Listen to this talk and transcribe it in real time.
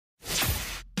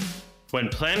When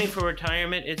planning for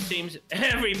retirement, it seems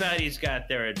everybody's got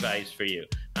their advice for you.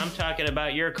 I'm talking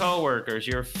about your coworkers,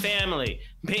 your family,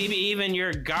 maybe even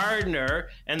your gardener,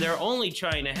 and they're only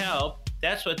trying to help.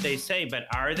 That's what they say, but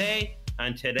are they?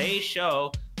 On today's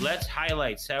show, let's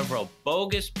highlight several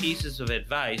bogus pieces of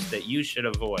advice that you should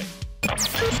avoid.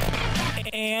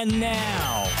 And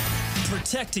now,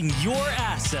 protecting your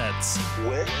assets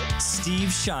with Steve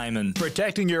Shyman.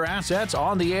 Protecting your assets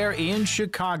on the air in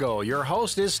Chicago. Your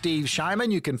host is Steve Shyman.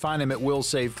 You can find him at Will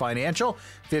Save Financial.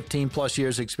 15 plus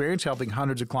years experience helping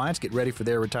hundreds of clients get ready for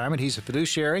their retirement. He's a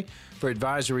fiduciary for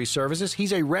advisory services.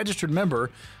 He's a registered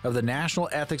member of the National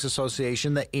Ethics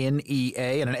Association, the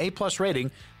NEA, and an A-plus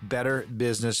rating, Better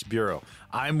Business Bureau.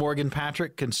 I'm Morgan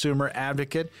Patrick, consumer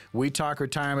advocate. We talk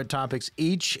retirement topics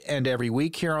each and every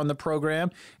week here on the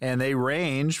program, and they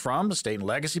range from estate and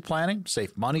legacy planning,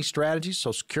 safe money strategies,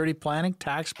 Social Security planning,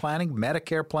 tax planning,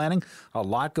 Medicare planning. A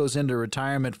lot goes into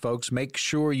retirement, folks. Make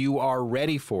sure you are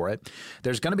ready for it.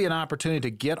 There's going to be an opportunity to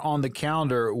get on the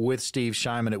calendar with Steve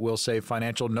Shyman at Will Save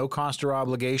Financial. No cost or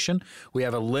obligation. We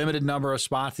have a limited number of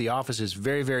spots. The office is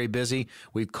very, very busy.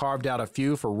 We've carved out a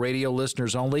few for radio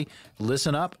listeners only.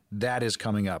 Listen up. That is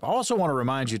coming up. I also want to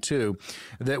remind you, too,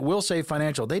 that Will Save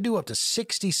Financial, they do up to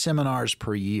 60 seminars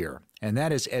per year, and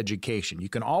that is education. You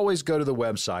can always go to the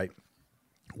website,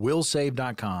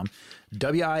 willsave.com,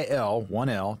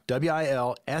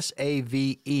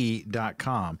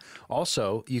 WILSAVE.com.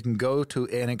 Also, you can go to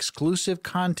an exclusive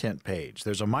content page.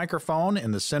 There's a microphone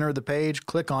in the center of the page.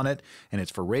 Click on it, and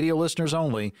it's for radio listeners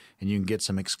only, and you can get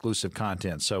some exclusive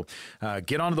content. So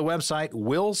get onto the website,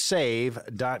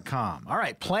 willsave.com. All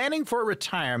right, planning for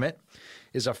retirement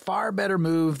is a far better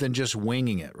move than just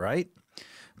winging it, right?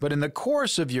 But in the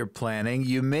course of your planning,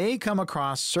 you may come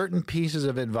across certain pieces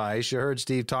of advice. You heard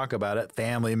Steve talk about it,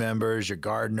 family members, your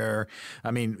gardener. I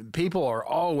mean, people are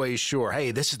always sure, hey,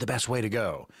 this is the best way to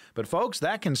go. But folks,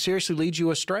 that can seriously lead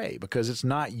you astray because it's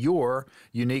not your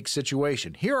unique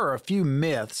situation. Here are a few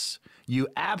myths you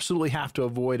absolutely have to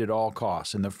avoid at all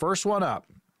costs. And the first one up,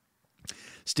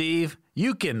 Steve,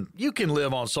 you can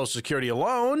live on Social Security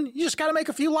alone. You just got to make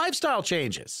a few lifestyle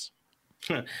changes.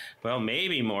 Well,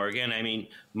 maybe, Morgan. I mean,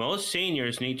 most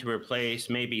seniors need to replace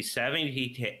maybe 70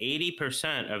 to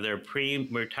 80% of their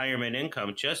pre-retirement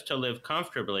income just to live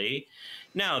comfortably.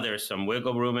 Now, there's some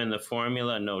wiggle room in the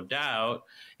formula, no doubt,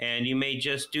 and you may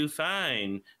just do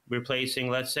fine replacing,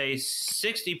 let's say,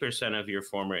 60% of your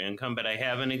former income. But I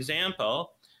have an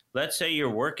example. Let's say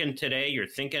you're working today, you're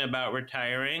thinking about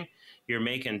retiring, you're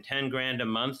making 10 grand a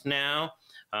month now.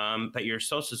 But your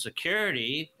Social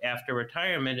Security after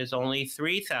retirement is only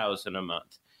 $3,000 a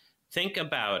month. Think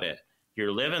about it.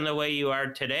 You're living the way you are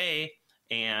today,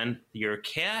 and your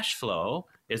cash flow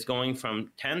is going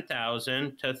from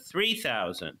 $10,000 to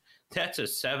 $3,000. That's a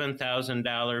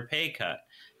 $7,000 pay cut.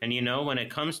 And you know, when it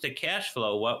comes to cash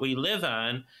flow, what we live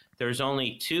on, there's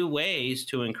only two ways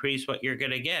to increase what you're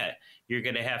going to get. You're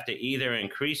going to have to either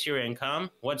increase your income.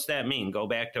 What's that mean? Go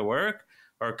back to work?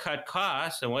 Or cut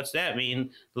costs, and what's that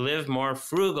mean? Live more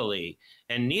frugally.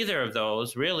 And neither of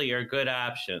those really are good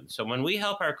options. So when we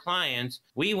help our clients,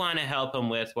 we want to help them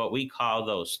with what we call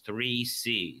those 3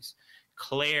 C's.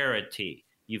 Clarity.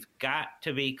 You've got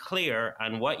to be clear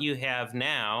on what you have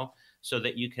now so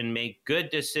that you can make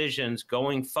good decisions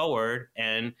going forward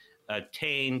and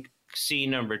attain C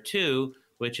number 2,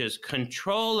 which is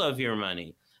control of your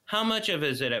money. How much of it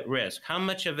is it at risk? How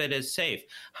much of it is safe?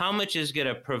 How much is going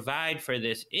to provide for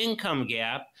this income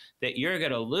gap that you're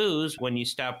going to lose when you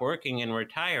stop working and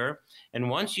retire? And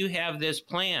once you have this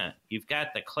plan, you've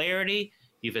got the clarity,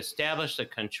 you've established the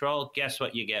control, guess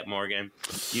what you get, Morgan?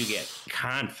 You get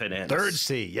confidence. Third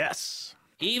C, yes.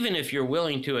 Even if you're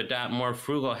willing to adopt more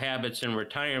frugal habits in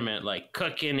retirement, like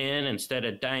cooking in instead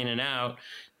of dining out,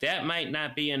 that might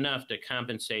not be enough to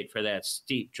compensate for that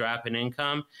steep drop in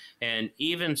income. And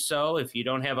even so, if you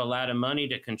don't have a lot of money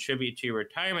to contribute to your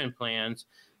retirement plans,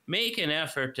 make an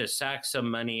effort to sock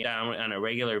some money down on a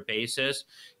regular basis.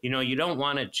 You know, you don't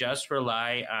want to just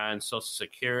rely on Social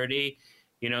Security.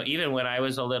 You know, even when I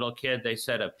was a little kid, they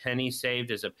said a penny saved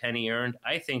is a penny earned.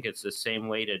 I think it's the same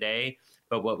way today.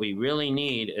 But what we really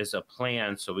need is a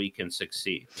plan so we can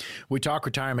succeed. We talk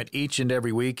retirement each and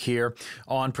every week here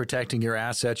on Protecting Your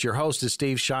Assets. Your host is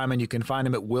Steve Shyman. You can find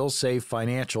him at Will Save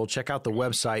Financial. Check out the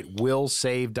website,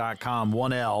 willsave.com,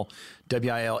 1L,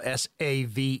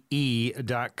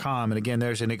 WILSAVE.com. And again,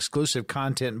 there's an exclusive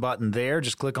content button there.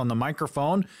 Just click on the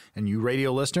microphone, and you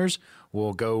radio listeners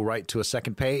will go right to a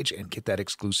second page and get that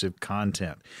exclusive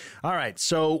content. All right,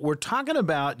 so we're talking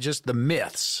about just the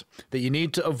myths that you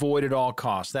need to avoid at all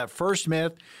cost. That first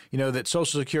myth, that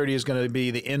Social Security is going to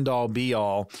be the end-all,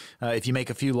 be-all. If you make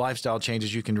a few lifestyle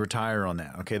changes, you can retire on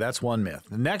that. Okay, that's one myth.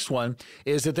 The next one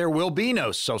is that there will be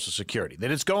no Social Security,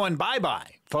 that it's going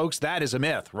bye-bye. Folks, that is a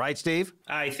myth. Right, Steve?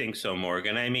 I think so,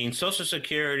 Morgan. I mean, Social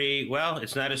Security, well,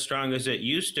 it's not as strong as it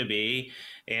used to be.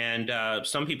 And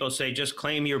some people say just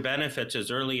claim your benefits as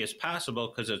early as possible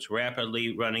because it's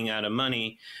rapidly running out of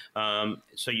money.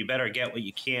 So you better get what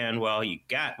you can while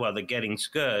the getting's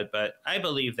good. But I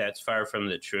believe that's far from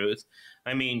the truth.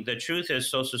 I mean, the truth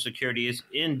is Social Security is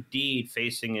indeed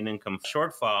facing an income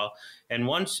shortfall. And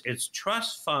once its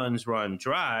trust funds run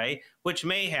dry, which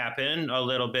may happen a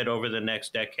little bit over the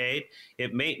next decade,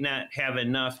 it may not have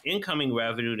enough incoming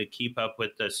revenue to keep up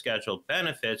with the scheduled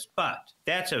benefits. But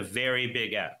that's a very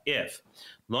big if.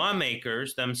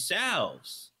 Lawmakers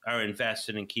themselves are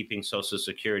invested in keeping Social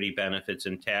Security benefits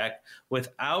intact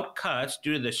without cuts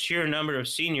due to the sheer number of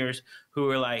seniors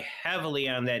who rely heavily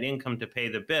on that income to pay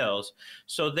the bills.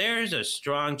 So there's a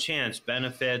strong chance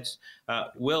benefits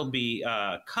will be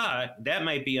cut. That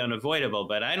might be unavoidable,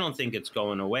 but I don't think it's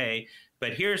going away.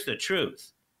 But here's the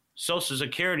truth. Social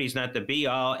Security is not the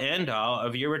be-all, end-all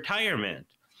of your retirement.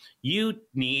 You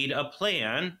need a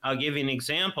plan. I'll give you an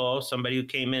example. Somebody who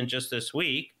came in just this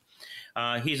week.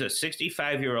 He's a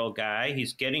 65-year-old guy.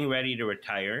 He's getting ready to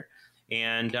retire.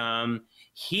 And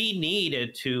he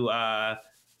needed to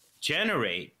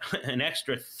generate an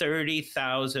extra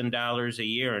 $30,000 a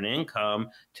year in income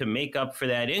to make up for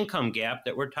that income gap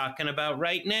that we're talking about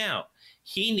right now.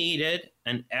 He needed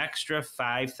an extra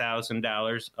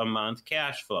 $5,000 a month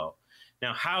cash flow.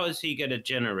 Now, how is he going to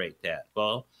generate that?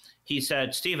 Well, he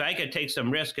said, Steve, I could take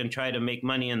some risk and try to make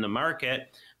money in the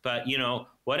market, but,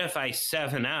 what if I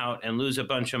 7 out and lose a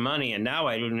bunch of money and now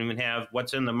I don't even have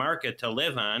what's in the market to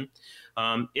live on?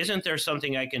 Isn't there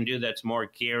something I can do that's more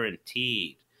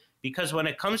guaranteed? Because when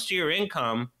it comes to your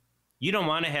income, you don't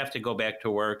want to have to go back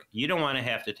to work. You don't want to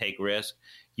have to take risk.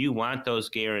 You want those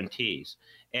guarantees.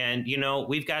 And,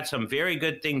 we've got some very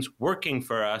good things working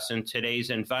for us in today's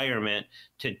environment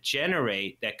to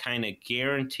generate that kind of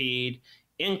guaranteed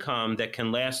income that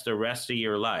can last the rest of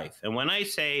your life. And when I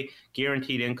say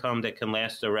guaranteed income that can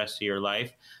last the rest of your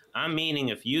life, I'm meaning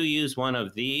if you use one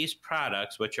of these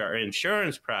products, which are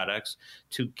insurance products,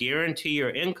 to guarantee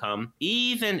your income,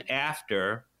 even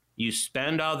after you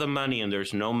spend all the money and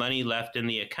there's no money left in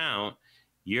the account,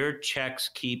 your checks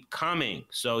keep coming.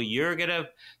 So you're going to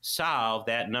solve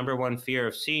that number one fear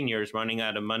of seniors running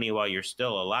out of money while you're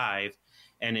still alive.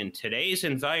 And in today's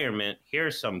environment,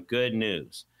 here's some good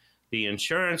news. The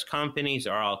insurance companies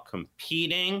are all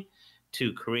competing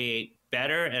to create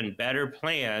better and better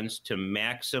plans to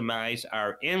maximize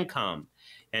our income.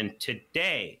 And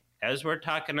today, as we're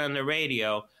talking on the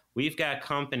radio, we've got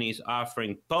companies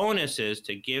offering bonuses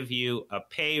to give you a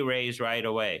pay raise right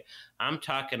away. I'm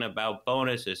talking about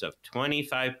bonuses of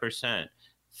 25%,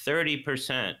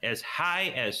 30%, as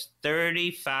high as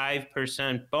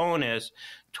 35% bonus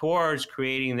towards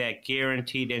creating that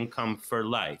guaranteed income for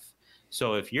life.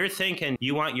 So if you're thinking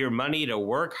you want your money to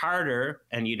work harder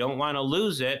and you don't want to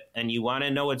lose it and you want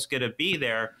to know it's going to be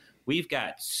there, we've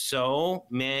got so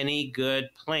many good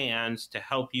plans to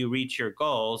help you reach your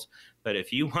goals. But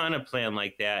if you want a plan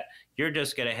like that, you're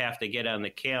just going to have to get on the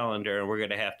calendar and we're going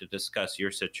to have to discuss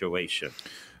your situation.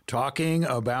 Talking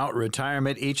about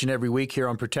retirement each and every week here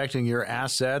on Protecting Your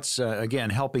Assets.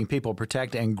 Again, helping people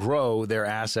protect and grow their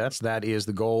assets. That is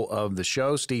the goal of the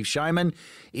show. Steve Shyman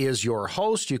is your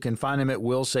host. You can find him at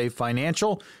Will Save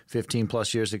Financial. 15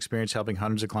 plus years experience helping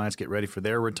hundreds of clients get ready for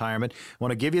their retirement. I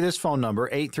want to give you this phone number,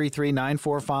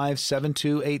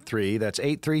 833-945-7283. That's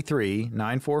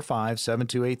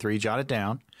 833-945-7283. Jot it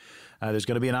down. There's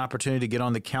going to be an opportunity to get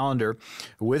on the calendar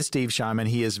with Steve Shyman.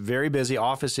 He is very busy.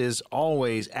 Office is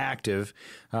always active,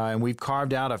 and we've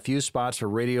carved out a few spots for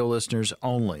radio listeners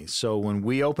only. So when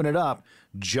we open it up,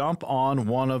 jump on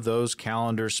one of those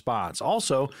calendar spots.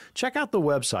 Also, check out the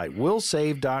website,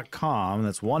 willsave.com.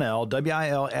 That's 1L,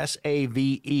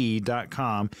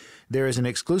 WILSAVE.com. There is an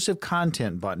exclusive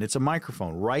content button. It's a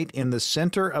microphone right in the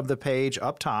center of the page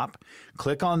up top.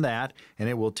 Click on that, and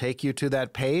it will take you to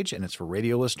that page, and it's for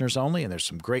radio listeners only, and there's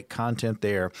some great content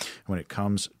there when it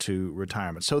comes to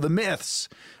retirement. So the myths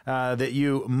that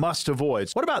you must avoid.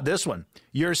 What about this one?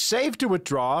 You're safe to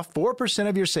withdraw 4%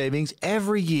 of your savings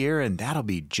every year, and that'll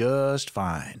be just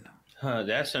fine.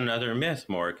 That's another myth,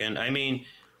 Morgan. I mean,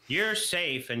 you're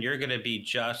safe and you're going to be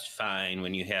just fine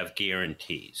when you have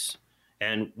guarantees.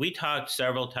 And we talked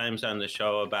several times on the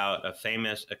show about a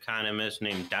famous economist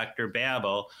named Dr.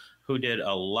 Babel, who did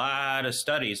a lot of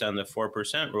studies on the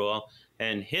 4% rule.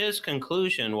 And his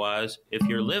conclusion was, if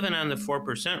you're living on the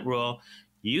 4% rule,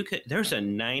 there's a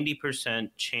 90%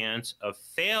 chance of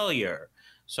failure.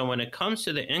 So when it comes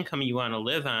to the income you want to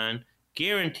live on,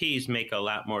 guarantees make a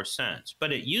lot more sense.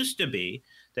 But it used to be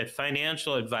that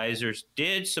financial advisors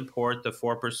did support the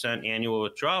 4% annual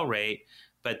withdrawal rate,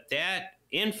 but that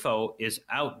info is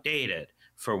outdated.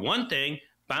 For one thing,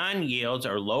 bond yields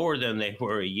are lower than they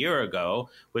were a year ago,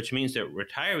 which means that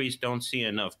retirees don't see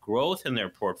enough growth in their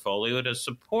portfolio to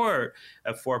support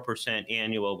a 4%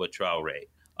 annual withdrawal rate.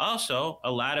 Also,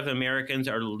 a lot of Americans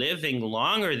are living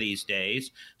longer these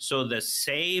days, so the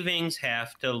savings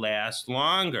have to last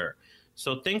longer.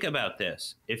 So think about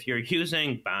this. If you're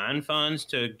using bond funds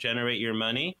to generate your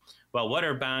money, well, what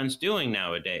are bonds doing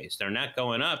nowadays? They're not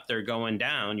going up, they're going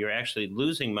down. You're actually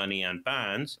losing money on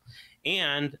bonds.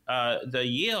 And the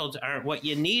yields aren't what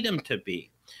you need them to be.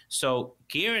 So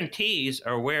guarantees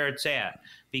are where it's at,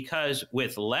 because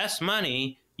with less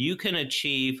money, you can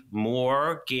achieve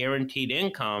more guaranteed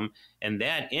income, and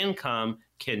that income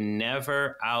can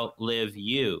never outlive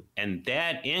you. And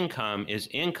that income is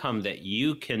income that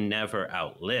you can never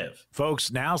outlive.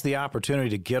 Folks, now's the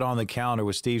opportunity to get on the calendar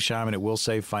with Steve Shyman at Will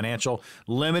Save Financial.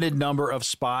 Limited number of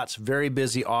spots, very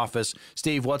busy office.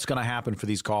 Steve, what's going to happen for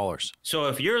these callers? So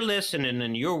if you're listening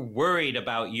and you're worried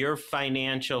about your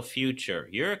financial future,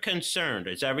 you're concerned,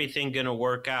 is everything going to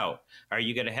work out? Are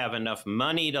you going to have enough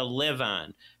money to live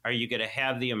on? Are you going to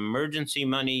have the emergency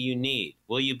money you need?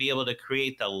 Will you be able to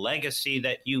create the legacy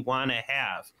that you want to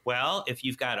have? Well, if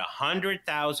you've got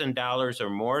 $100,000 or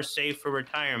more saved for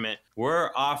retirement,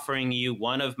 we're offering you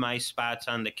one of my spots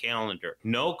on the calendar.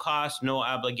 No cost, no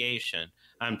obligation.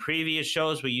 On previous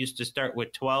shows, we used to start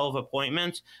with 12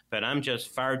 appointments, but I'm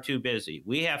just far too busy.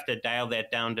 We have to dial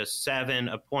that down to 7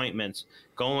 appointments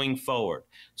going forward.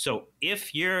 So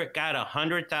if you're got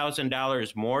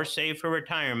 $100,000 more saved for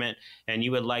retirement and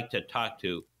you would like to talk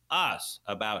to us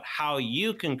about how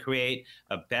you can create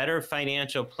a better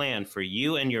financial plan for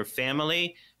you and your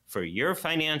family, for your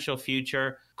financial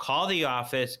future, call the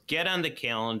office, get on the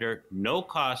calendar, no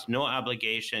cost, no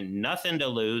obligation, nothing to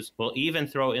lose. We'll even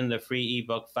throw in the free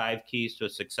ebook, 5 Keys to a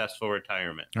Successful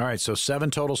Retirement. All right, so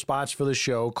 7 total spots for the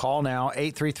show. Call now,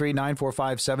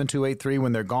 833-945-7283.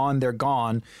 When they're gone, they're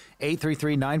gone.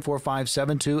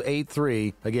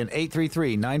 833-945-7283. Again,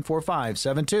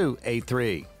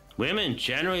 833-945-7283. Women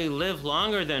generally live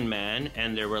longer than men,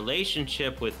 and their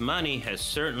relationship with money has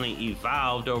certainly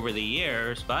evolved over the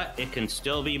years, but it can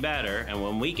still be better. And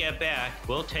when we get back,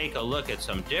 we'll take a look at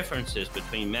some differences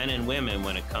between men and women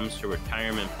when it comes to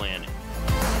retirement planning.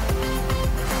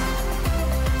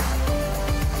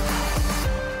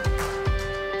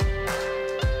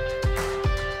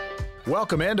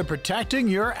 Welcome into Protecting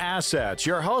Your Assets.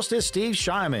 Your host is Steve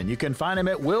Shyman. You can find him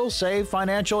at Will Save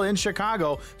Financial in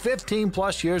Chicago. 15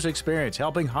 plus years experience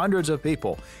helping hundreds of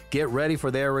people get ready for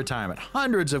their retirement.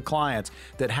 Hundreds of clients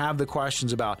that have the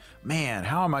questions about, man,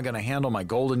 how am I going to handle my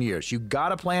golden years? You got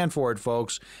to plan for it,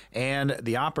 folks. And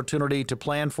the opportunity to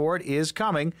plan for it is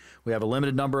coming. We have a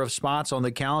limited number of spots on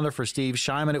the calendar for Steve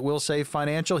Shyman at Will Save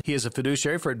Financial. He is a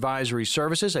fiduciary for advisory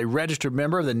services, a registered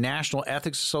member of the National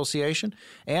Ethics Association,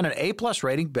 and an A-plus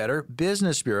rating Better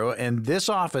Business Bureau. And this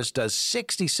office does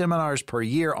 60 seminars per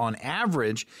year on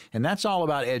average, and that's all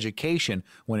about education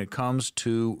when it comes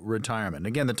to retirement.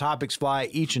 Again, the topics fly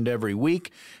each and every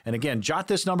week. And again, jot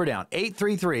this number down,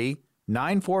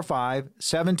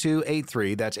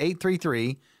 833-945-7283. That's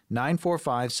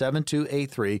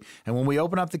 833-945-7283. And when we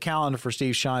open up the calendar for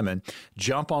Steve Shyman,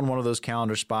 jump on one of those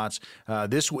calendar spots.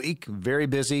 This week, very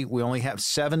busy. We only have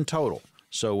 7 total.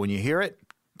 So when you hear it,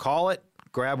 call it,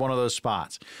 grab one of those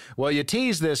spots. Well, you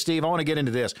teased this, Steve. I want to get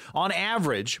into this. On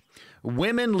average,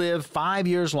 women live 5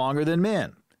 years longer than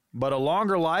men. But a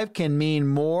longer life can mean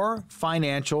more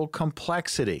financial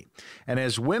complexity. And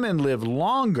as women live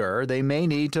longer, they may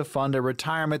need to fund a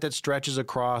retirement that stretches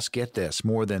across, get this,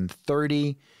 more than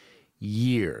 30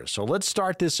 years. So let's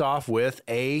start this off with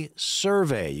a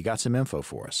survey. You got some info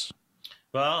for us.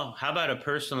 Well, how about a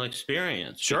personal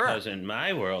experience? Sure. Because in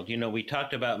my world, we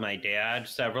talked about my dad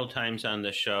several times on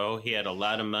the show. He had a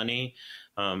lot of money.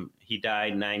 He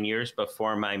died 9 years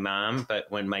before my mom. But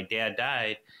when my dad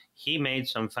died, he made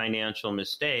some financial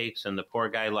mistakes, and the poor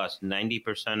guy lost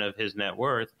 90% of his net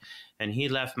worth. And he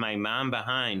left my mom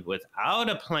behind without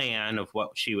a plan of what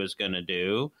she was going to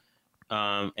do,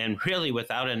 and really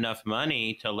without enough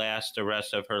money to last the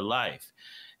rest of her life.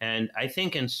 And I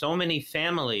think in so many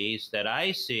families that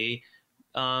I see,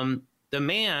 the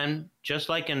man, just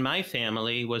like in my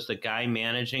family, was the guy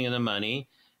managing the money,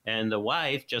 and the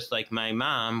wife, just like my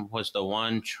mom, was the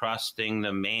one trusting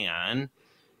the man.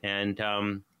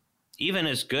 And even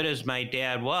as good as my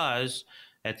dad was,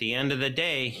 at the end of the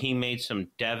day, he made some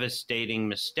devastating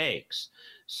mistakes.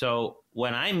 So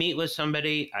when I meet with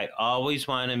somebody, I always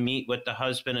want to meet with the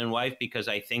husband and wife because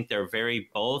I think they're very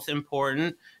both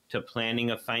important to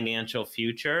planning a financial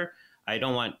future. I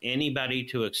don't want anybody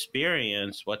to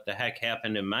experience what the heck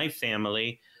happened in my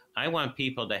family. I want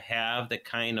people to have the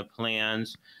kind of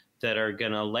plans that are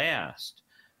going to last.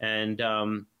 And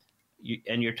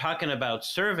you're talking about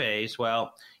surveys.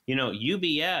 Well,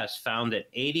 UBS found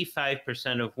that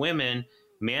 85% of women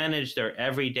manage their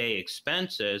everyday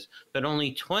expenses, but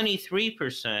only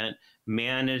 23%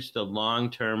 manage the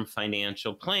long-term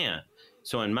financial plan.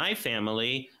 So in my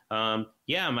family,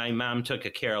 my mom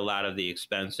took care of a lot of the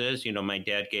expenses. My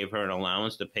dad gave her an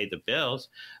allowance to pay the bills,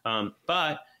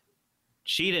 but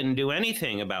she didn't do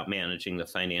anything about managing the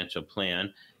financial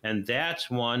plan. And that's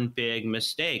one big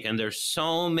mistake. And there's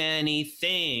so many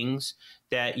things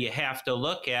that you have to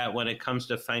look at when it comes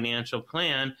to financial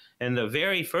plan. And the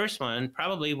very first one,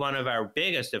 probably one of our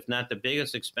biggest, if not the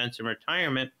biggest expense in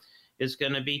retirement, is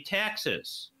going to be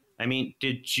taxes. I mean,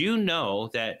 did you know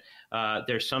that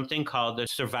there's something called the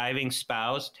surviving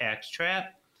spouse tax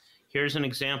trap? Here's an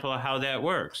example of how that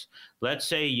works. Let's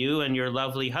say you and your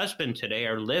lovely husband today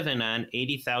are living on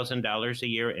 $80,000 a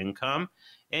year income,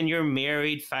 and you're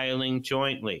married filing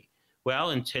jointly. Well,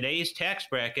 in today's tax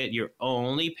bracket, you're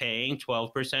only paying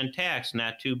 12% tax,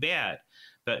 not too bad.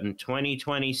 But in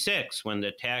 2026, when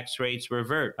the tax rates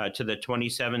revert to the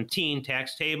 2017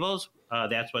 tax tables,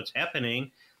 that's what's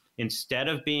happening. Instead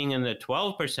of being in the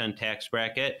 12% tax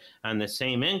bracket on the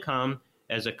same income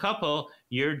as a couple,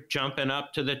 you're jumping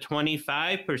up to the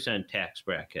 25% tax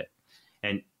bracket.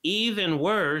 And even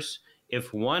worse,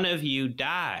 if one of you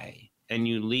die and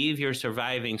you leave your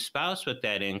surviving spouse with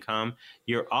that income,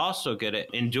 you're also going to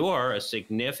endure a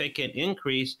significant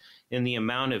increase in the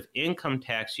amount of income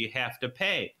tax you have to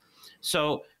pay.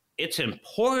 So it's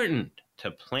important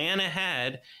to plan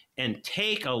ahead and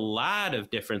take a lot of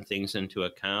different things into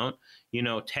account.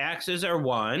 Taxes are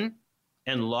one,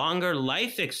 and longer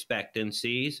life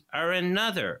expectancies are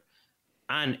another.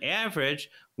 On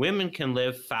average, women can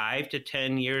live 5 to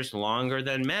 10 years longer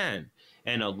than men.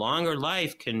 And a longer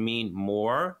life can mean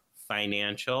more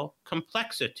financial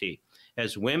complexity.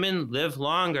 As women live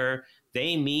longer,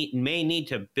 they may need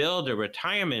to build a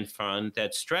retirement fund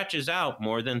that stretches out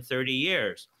more than 30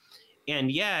 years.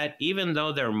 And yet, even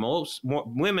though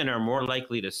women are more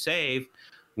likely to save,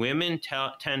 women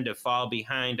tend to fall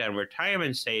behind on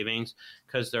retirement savings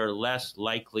because they're less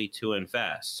likely to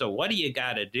invest. So what do you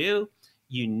got to do?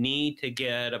 You need to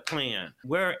get a plan.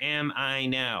 Where am I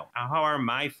now? How are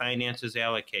my finances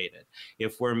allocated?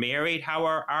 If we're married, how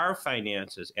are our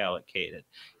finances allocated?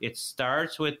 It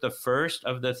starts with the first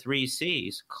of the 3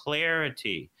 C's,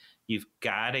 clarity. You've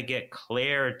got to get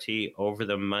clarity over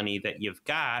the money that you've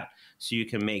got so you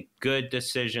can make good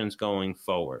decisions going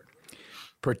forward.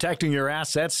 Protecting your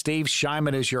assets. Steve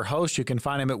Shyman is your host. You can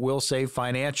find him at Will Save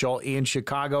Financial in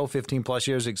Chicago, 15-plus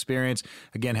years experience,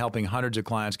 again, helping hundreds of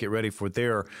clients get ready for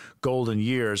their golden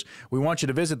years. We want you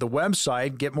to visit the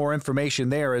website, get more information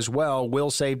there as well,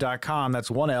 willsave.com. That's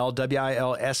 1L,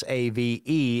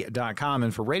 WILSAVE.com.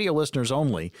 And for radio listeners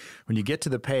only, when you get to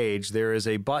the page, there is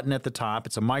a button at the top.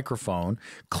 It's a microphone.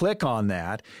 Click on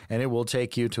that, and it will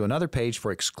take you to another page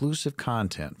for exclusive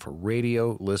content for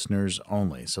radio listeners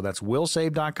only. So that's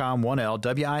willsave.com,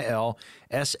 1L,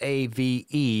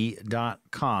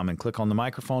 WILSAVE.com, and click on the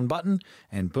microphone button,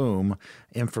 and boom,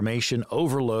 information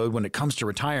overload when it comes to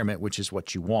retirement, which is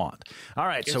what you want. All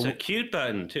right. It's a cute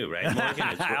button too, right,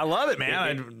 Morgan? I love it,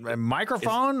 man. A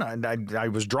microphone, I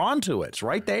was drawn to it. It's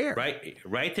right there.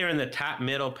 Right there in the top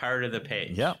middle part of the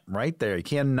page. Yep, right there. You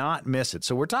cannot miss it.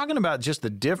 So we're talking about just the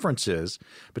differences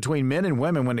between men and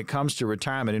women when it comes to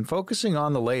retirement, and focusing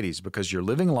on the ladies because you're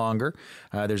living longer.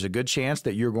 There's a good chance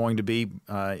that you're going to be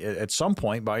at some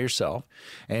point by yourself,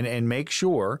 and make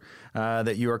sure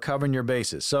that you are covering your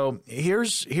bases. So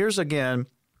here's again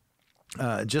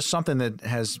just something that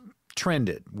has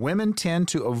trended. Women tend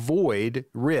to avoid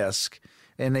risk,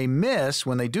 and they miss,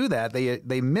 when they do that,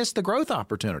 they miss the growth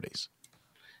opportunities.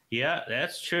 Yeah,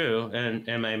 that's true.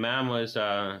 And my mom was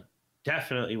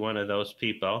definitely one of those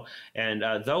people. And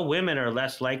though women are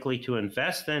less likely to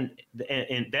invest than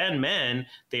men,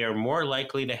 they are more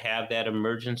likely to have that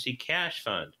emergency cash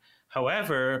fund.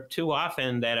 However, too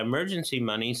often that emergency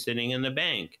money is sitting in the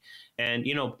bank. And,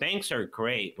 banks are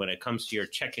great when it comes to your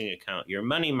checking account, your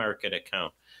money market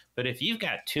account. But if you've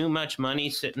got too much money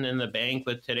sitting in the bank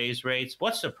with today's rates,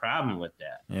 what's the problem with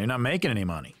that? You're not making any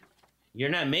money. You're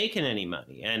not making any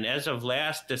money. And as of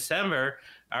last December,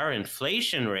 our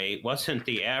inflation rate wasn't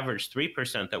the average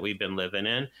 3% that we've been living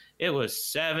in. It was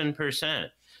 7%.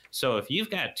 So if you've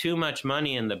got too much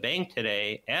money in the bank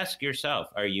today, ask yourself,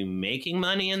 are you making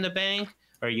money in the bank?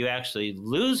 Or are you actually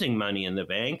losing money in the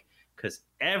bank? Because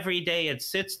every day it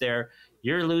sits there,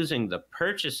 you're losing the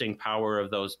purchasing power of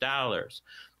those dollars.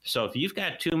 So if you've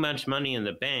got too much money in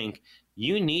the bank,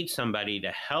 you need somebody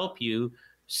to help you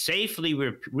safely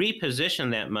reposition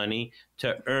that money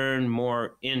to earn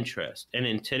more interest. And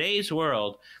in today's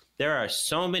world, there are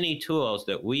so many tools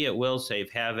that we at WillSave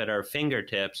have at our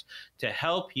fingertips to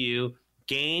help you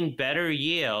gain better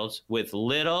yields with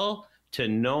little to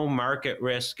no market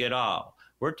risk at all.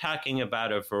 We're talking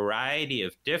about a variety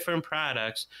of different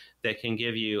products that can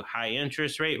give you high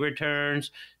interest rate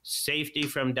returns, safety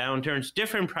from downturns.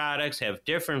 Different products have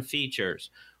different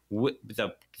features.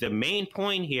 The main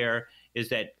point here is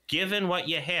that given what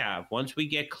you have, once we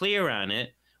get clear on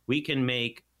it, we can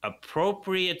make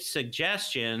appropriate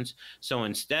suggestions. So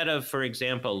instead of, for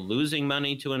example, losing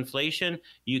money to inflation,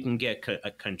 you can get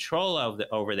control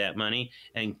over that money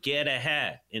and get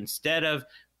ahead. Instead of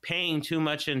paying too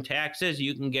much in taxes,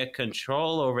 you can get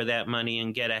control over that money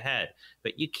and get ahead.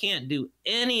 But you can't do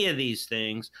any of these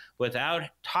things without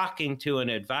talking to an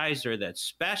advisor that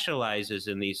specializes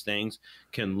in these things,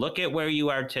 can look at where you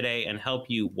are today and help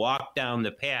you walk down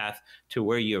the path to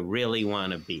where you really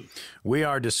want to be. We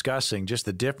are discussing just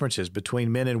the differences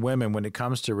between men and women when it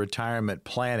comes to retirement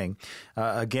planning.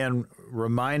 Again,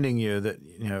 reminding you that,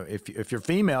 if you're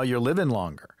female, you're living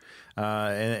longer.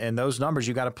 And those numbers,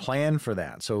 you got to plan for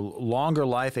that. So longer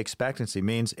life expectancy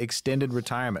means extended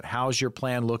retirement. How's your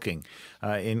plan looking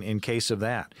in case of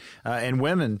that? And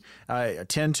women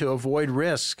tend to avoid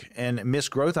risk and miss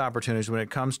growth opportunities when it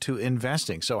comes to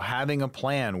investing. So having a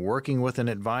plan, working with an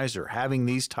advisor, having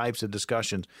these types of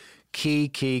discussions,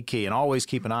 key. And always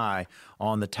keep an eye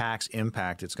on the tax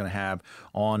impact it's going to have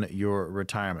on your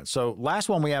retirement. So last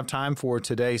one we have time for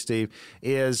today, Steve,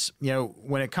 is,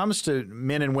 when it comes to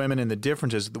men and women and the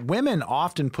differences, the women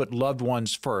often put loved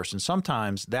ones first, and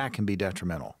sometimes that can be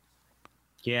detrimental.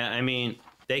 Yeah, I mean,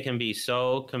 they can be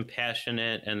so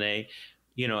compassionate, and they,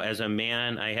 as a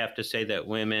man, I have to say that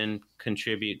women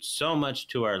contribute so much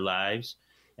to our lives.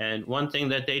 And one thing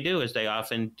that they do is they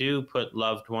often do put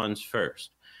loved ones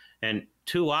first. And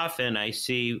too often I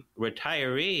see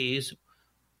retirees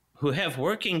who have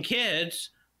working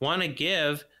kids want to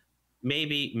give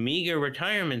maybe meager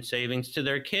retirement savings to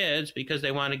their kids because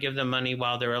they want to give them money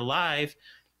while they're alive.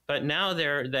 But now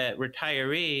that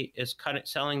retiree is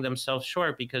selling themselves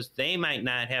short because they might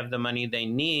not have the money they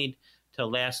need to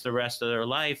last the rest of their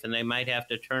life, and they might have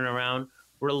to turn around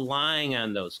relying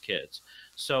on those kids.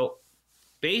 So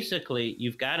basically,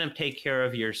 you've got to take care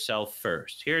of yourself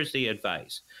first. Here's the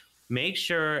advice. Make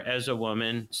sure as a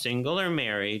woman, single or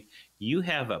married, you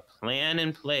have a plan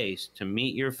in place to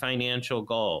meet your financial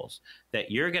goals, that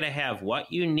you're going to have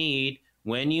what you need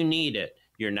when you need it.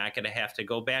 You're not going to have to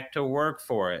go back to work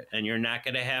for it, and you're not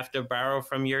going to have to borrow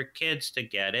from your kids to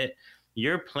get it.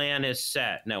 Your plan is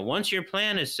set. Now, once your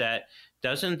plan is set,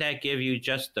 doesn't that give you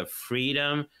just the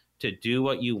freedom to do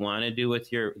what you want to do with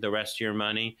the rest of your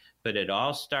money? But it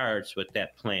all starts with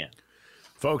that plan.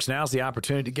 Folks, now's the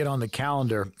opportunity to get on the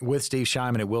calendar with Steve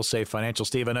Shyman at WillSave Financial.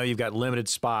 Steve, I know you've got limited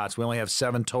spots. We only have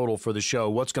 7 total for the show.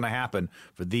 What's going to happen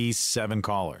for these 7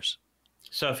 callers?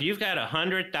 So if you've got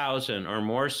 $100,000 or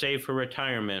more saved for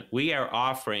retirement, we are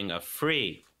offering a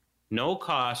free, no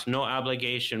cost, no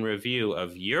obligation review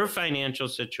of your financial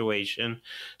situation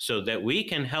so that we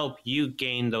can help you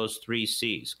gain those 3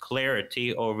 C's: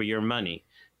 clarity over your money,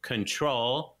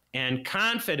 control, and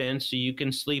confidence so you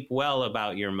can sleep well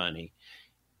about your money.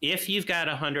 If you've got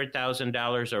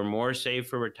 $100,000 or more saved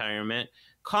for retirement,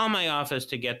 call my office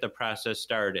to get the process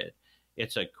started.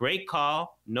 It's a great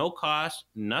call, no cost,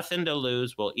 nothing to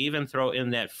lose. We'll even throw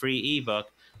in that free ebook,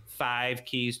 5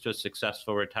 Keys to a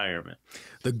Successful Retirement.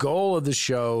 The goal of the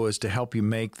show is to help you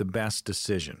make the best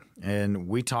decision. And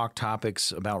we talk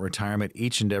topics about retirement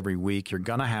each and every week. You're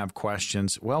going to have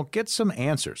questions. Well, get some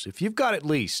answers. If you've got at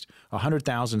least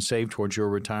 $100,000 saved towards your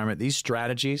retirement, these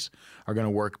strategies are going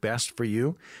to work best for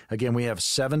you. Again, we have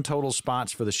 7 total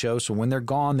spots for the show, so when they're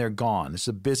gone, they're gone. This is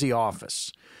a busy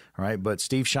office. All right, but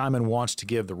Steve Shyman wants to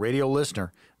give the radio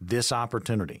listener this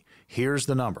opportunity. Here's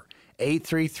the number: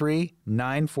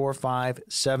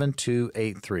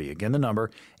 833-945-7283. Again, the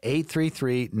number,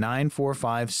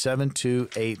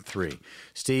 833-945-7283.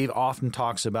 Steve often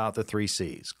talks about the 3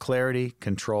 C's: clarity,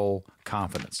 control,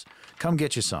 confidence. Come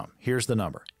get you some. Here's the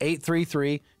number,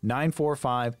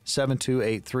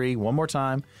 833-945-7283. One more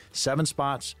time, 7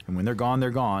 spots, and when they're gone,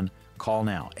 they're gone. Call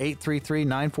now,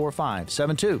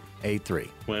 833-945-7283.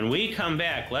 When we come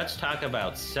back, let's talk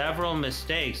about several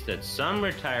mistakes that some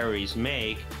retirees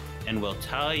make and we'll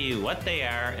tell you what they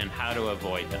are and how to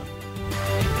avoid them.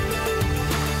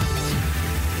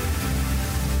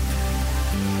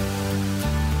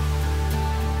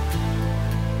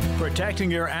 Protecting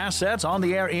your assets on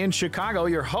the air in Chicago.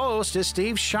 Your host is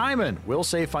Steve Shyman. Will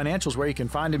Save Financials, where you can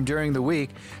find him during the week.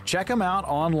 Check him out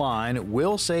online,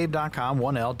 willsave.com,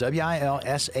 1L,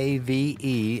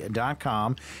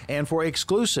 WILSAVE.com. And for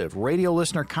exclusive radio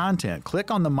listener content,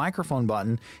 click on the microphone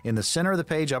button in the center of the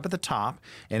page up at the top,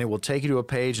 and it will take you to a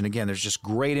page. And again, there's just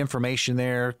great information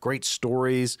there, great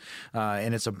stories,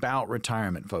 and it's about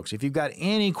retirement, folks. If you've got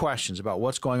any questions about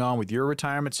what's going on with your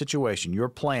retirement situation, your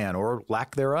plan, or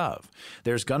lack thereof,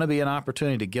 there's going to be an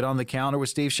opportunity to get on the calendar with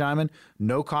Steve Shyman.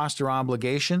 No cost or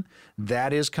obligation.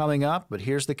 That is coming up, but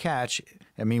here's the catch.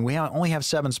 I mean, we only have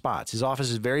 7 spots. His office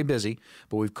is very busy,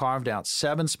 but we've carved out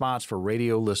 7 spots for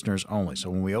radio listeners only. So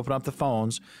when we open up the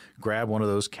phones, grab one of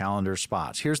those calendar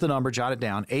spots. Here's the number. Jot it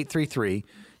down,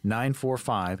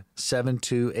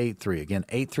 833-945-7283. Again,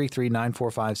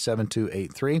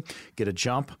 833-945-7283. Get a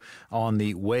jump on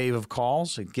the wave of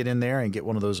calls. Get in there and get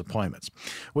one of those appointments.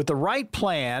 With the right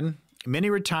plan, many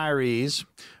retirees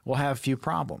will have few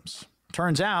problems.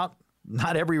 Turns out,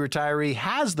 not every retiree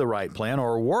has the right plan,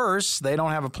 or worse, they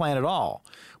don't have a plan at all.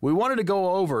 We wanted to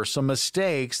go over some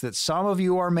mistakes that some of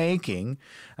you are making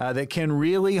that can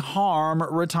really harm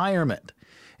retirement.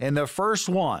 And the first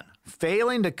one,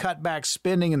 failing to cut back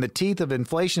spending in the teeth of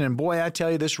inflation. And boy, I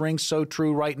tell you, this rings so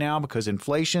true right now because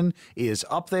inflation is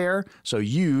up there, so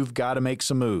you've got to make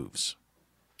some moves.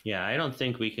 Yeah, I don't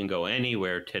think we can go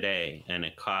anywhere today and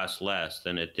it costs less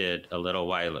than it did a little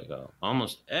while ago.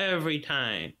 Almost every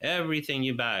time, everything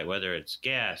you buy, whether it's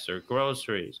gas or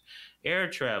groceries, air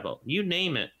travel, you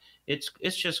name it, it's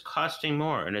just costing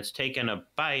more, and it's taken a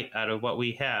bite out of what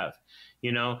we have.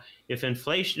 You know, if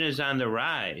inflation is on the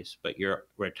rise, but your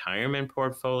retirement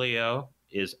portfolio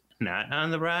is not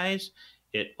on the rise,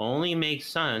 it only makes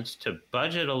sense to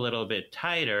budget a little bit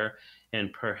tighter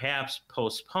and perhaps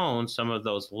postpone some of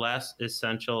those less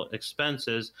essential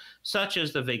expenses, such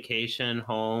as the vacation,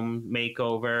 home,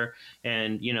 makeover,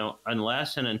 and,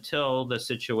 unless and until the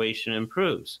situation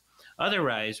improves.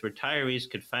 Otherwise, retirees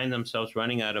could find themselves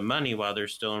running out of money while they're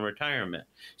still in retirement.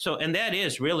 And that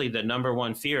is really the number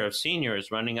one fear of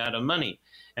seniors, running out of money.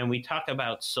 And we talk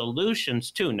about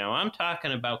solutions too. Now, I'm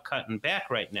talking about cutting back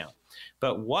right now.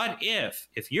 But what if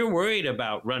you're worried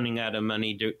about running out of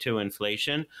money due to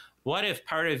inflation, what if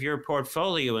part of your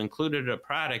portfolio included a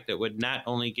product that would not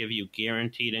only give you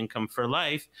guaranteed income for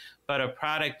life, but a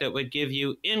product that would give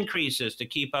you increases to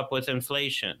keep up with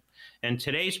inflation? And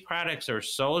today's products are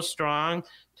so strong.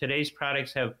 Today's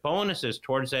products have bonuses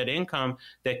towards that income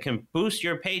that can boost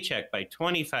your paycheck by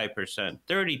 25%,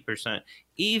 30%,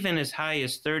 even as high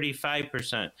as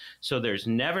 35%. So there's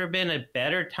never been a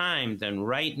better time than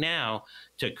right now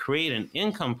to create an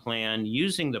income plan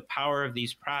using the power of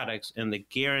these products and the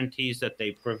guarantees that they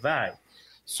provide.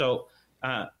 So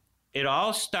it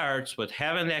all starts with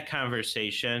having that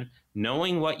conversation,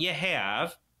 knowing what you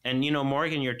have. And,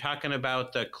 Morgan, you're talking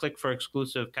about the click for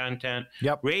exclusive content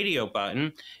radio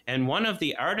button. And one of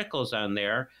the articles on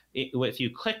there, if you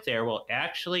click there, will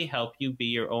actually help you be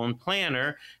your own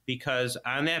planner, because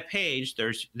on that page,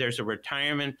 there's a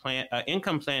retirement plan,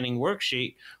 income planning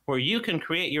worksheet where you can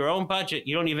create your own budget.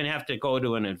 You don't even have to go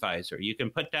to an advisor. You can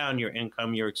put down your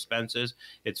income, your expenses.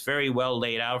 It's very well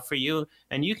laid out for you,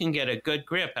 and you can get a good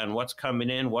grip on what's coming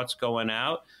in, what's going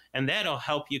out, and that'll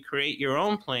help you create your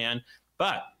own plan.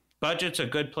 But budget's a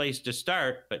good place to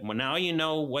start, but now you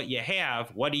know what you have,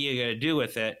 what are you going to do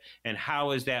with it, and how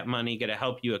is that money going to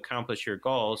help you accomplish your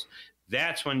goals?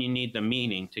 That's when you need the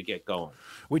meaning to get going.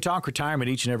 We talk retirement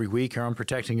each and every week here on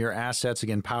Protecting Your Assets,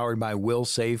 again, powered by Will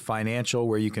Save Financial,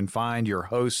 where you can find your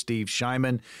host, Steve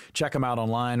Shyman. Check him out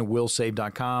online,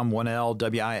 willsave.com, 1L,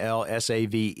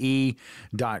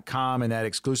 WILSAVE.com, and that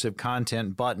exclusive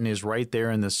content button is right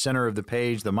there in the center of the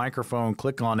page. The microphone,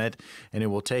 click on it, and it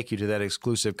will take you to that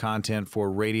exclusive content for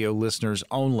radio listeners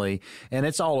only. And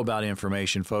it's all about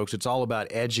information, folks. It's all about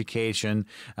education,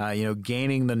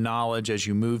 gaining the knowledge as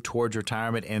you move towards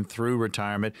retirement and through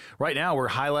retirement. Right now, we're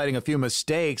highlighting a few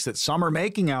mistakes that some are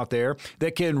making out there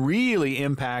that can really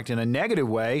impact in a negative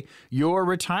way your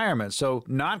retirement. So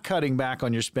not cutting back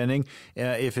on your spending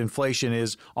if inflation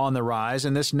is on the rise.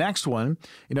 And this next one,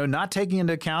 not taking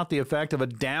into account the effect of a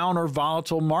down or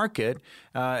volatile market.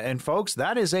 And folks,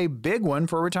 that is a big one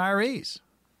for retirees.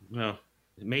 Well,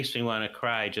 it makes me want to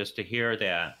cry just to hear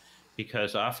that,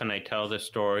 because often I tell the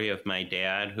story of my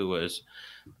dad who was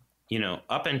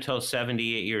up until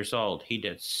 78 years old, he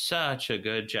did such a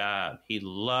good job. He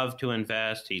loved to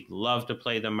invest. He loved to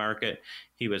play the market.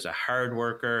 He was a hard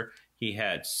worker. He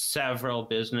had several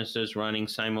businesses running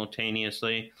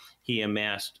simultaneously. He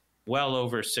amassed well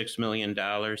over $6 million.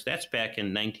 That's back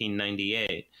in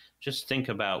 1998. Just think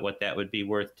about what that would be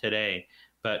worth today.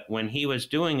 But when he was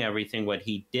doing everything, what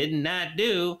he did not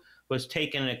do was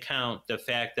take into account the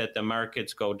fact that the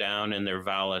markets go down and they're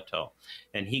volatile.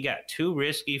 And he got too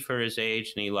risky for his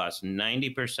age, and he lost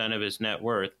 90% of his net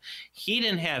worth. He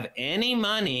didn't have any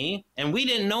money, and we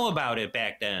didn't know about it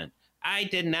back then. I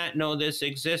did not know this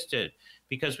existed,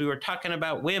 because we were talking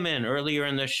about women earlier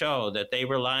in the show, that they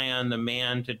rely on the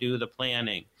man to do the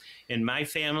planning. In my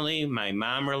family, my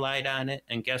mom relied on it,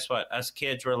 and guess what? Us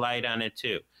kids relied on it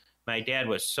too. My dad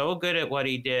was so good at what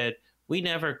he did, we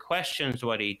never questioned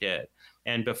what he did.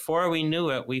 And before we knew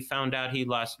it, we found out he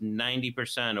lost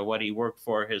 90% of what he worked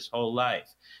for his whole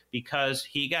life. Because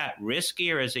he got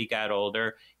riskier as he got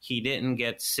older, he didn't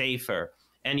get safer.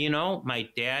 And you know, my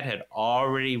dad had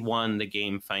already won the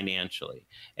game financially.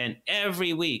 And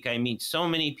every week I meet so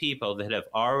many people that have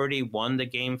already won the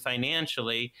game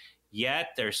financially,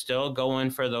 yet they're still going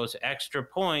for those extra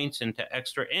points into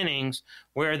extra innings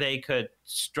where they could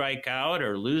strike out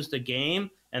or lose the game.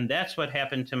 And that's what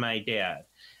happened to my dad.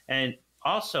 And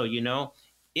also, you know,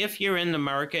 if you're in the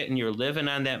market and you're living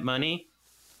on that money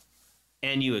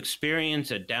and you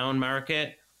experience a down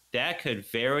market, that could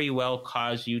very well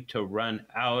cause you to run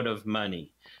out of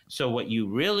money. So what you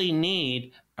really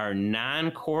need are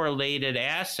non-correlated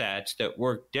assets that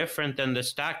work different than the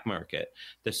stock market.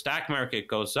 The stock market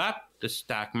goes up, the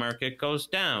stock market goes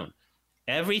down.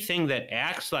 Everything that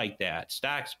acts like that,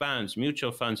 stocks, bonds,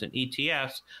 mutual funds, and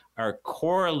ETFs, are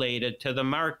correlated to the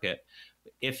market.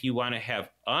 If you want to have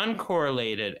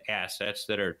uncorrelated assets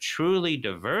that are truly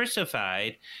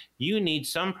diversified, you need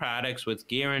some products with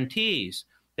guarantees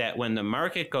that when the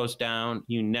market goes down,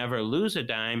 you never lose a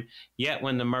dime, yet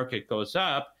when the market goes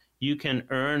up, you can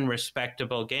earn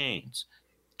respectable gains.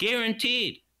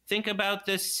 Guaranteed. Think about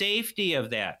the safety of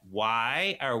that.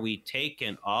 Why are we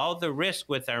taking all the risk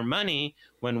with our money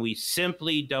when we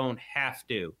simply don't have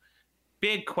to?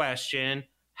 Big question.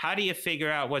 How do you figure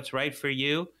out what's right for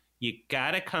you? You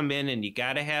got to come in and you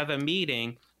got to have a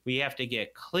meeting. We have to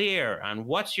get clear on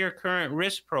what's your current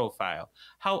risk profile.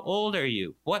 How old are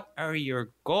you? What are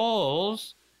your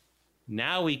goals?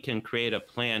 Now we can create a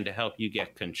plan to help you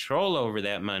get control over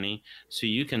that money so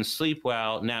you can sleep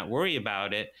well, not worry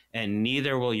about it, and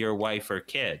neither will your wife or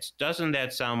kids. Doesn't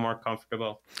that sound more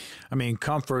comfortable? I mean,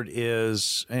 comfort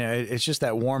is, it's just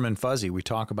that warm and fuzzy we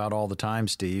talk about all the time,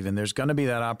 Steve, and there's going to be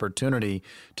that opportunity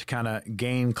to kind of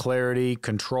gain clarity,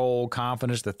 control,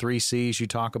 confidence, the 3 C's you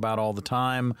talk about all the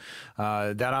time.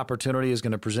 That opportunity is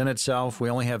going to present itself. We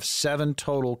only have 7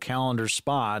 total calendar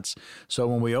spots, so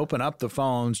when we open up the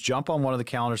phones, jump on one of the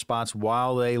calendar spots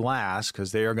while they last,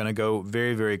 because they are going to go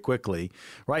very, very quickly.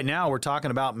 Right now, we're talking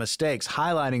about mistakes,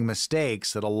 highlighting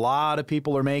mistakes that a lot of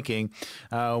people are making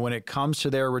when it comes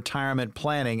to their retirement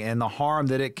planning and the harm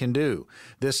that it can do.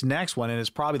 This next one, and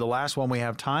it's probably the last one we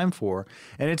have time for,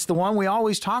 and it's the one we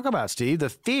always talk about, Steve, the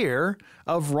fear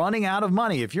of running out of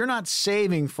money. If you're not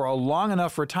saving for a long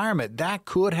enough retirement, that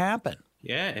could happen.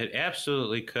 Yeah, it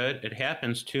absolutely could. It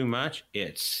happens too much.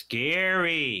 It's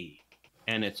scary.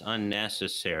 And it's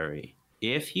unnecessary.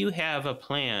 If you have a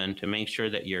plan to make sure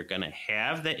that you're going to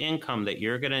have the income that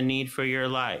you're going to need for your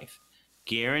life,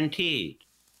 guaranteed,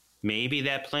 maybe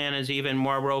that plan is even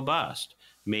more robust.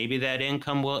 Maybe that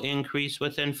income will increase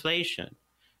with inflation.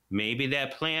 Maybe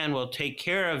that plan will take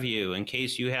care of you in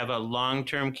case you have a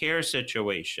long-term care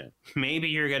situation. Maybe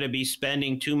you're going to be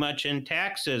spending too much in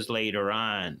taxes later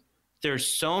on. There's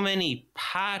so many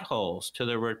potholes to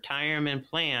the retirement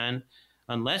plan.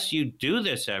 Unless you do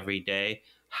this every day,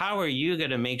 how are you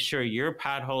going to make sure your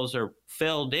potholes are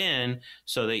filled in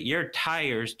so that your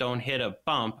tires don't hit a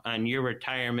bump on your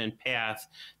retirement path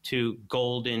to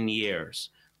golden years?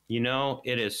 You know,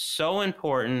 it is so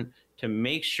important to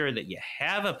make sure that you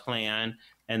have a plan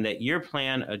and that your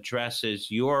plan addresses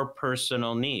your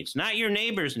personal needs, not your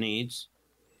neighbor's needs,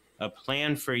 a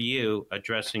plan for you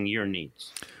addressing your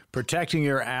needs. Protecting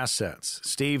your assets.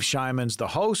 Steve Shyman's the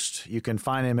host. You can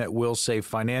find him at Will Save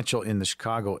Financial in the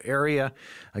Chicago area.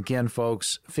 Again,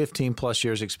 folks, 15 plus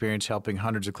years experience helping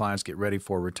hundreds of clients get ready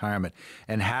for retirement.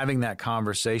 And having that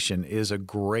conversation is a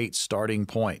great starting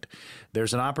point.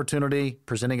 There's an opportunity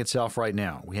presenting itself right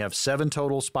now. We have 7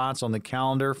 total spots on the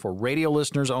calendar for radio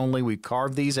listeners only. We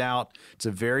carved these out. It's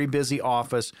a very busy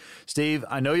office. Steve,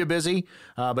 I know you're busy,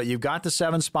 but you've got the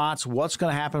 7 spots. What's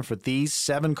going to happen for these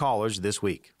 7 callers this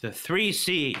week? The 3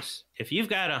 C's. If you've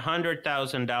got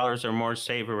 $100,000 or more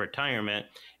saved for retirement,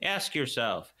 ask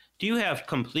yourself, do you have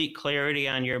complete clarity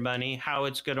on your money, how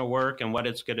it's going to work, and what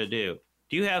it's going to do?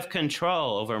 Do you have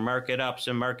control over market ups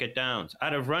and market downs?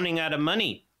 Out of running out of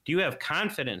money, do you have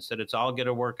confidence that it's all going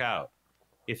to work out?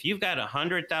 If you've got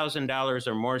 $100,000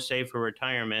 or more saved for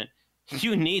retirement,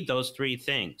 you need those three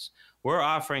things. We're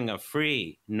offering a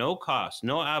free, no cost,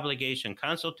 no obligation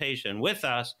consultation with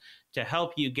us to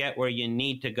help you get where you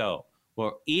need to go.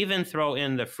 We'll even throw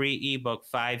in the free ebook,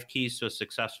 5 Keys to a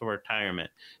Successful Retirement.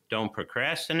 Don't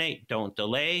procrastinate. Don't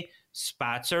delay.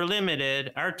 Spots are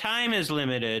limited. Our time is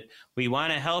limited. We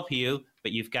want to help you,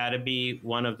 but you've got to be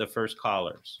one of the first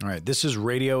callers. All right. This is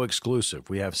radio exclusive.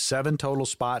 We have 7 total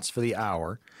spots for the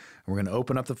hour. We're going to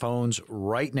open up the phones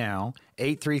right now,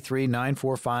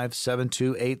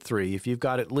 833-945-7283. If you've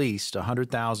got at least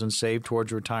 $100,000 saved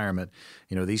towards retirement,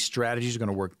 these strategies are going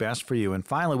to work best for you. And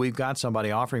finally, we've got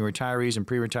somebody offering retirees and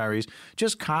pre-retirees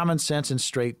just common sense and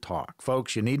straight talk.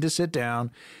 Folks, you need to sit down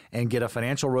and get a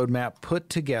financial roadmap put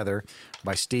together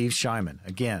by Steve Shyman.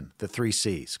 Again, the 3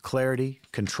 C's: clarity,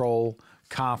 control,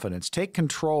 confidence. Take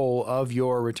control of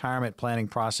your retirement planning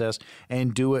process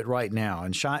and do it right now.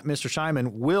 And Mr.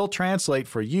 Shyman will translate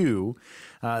for you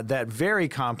that very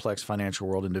complex financial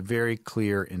world into very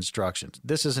clear instructions.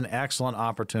 This is an excellent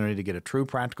opportunity to get a true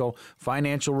practical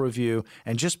financial review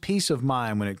and just peace of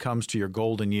mind when it comes to your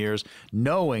golden years,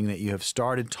 knowing that you have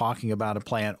started talking about a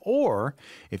plan. Or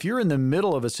if you're in the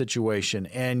middle of a situation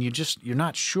and you're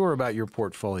not sure about your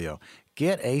portfolio,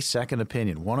 get a second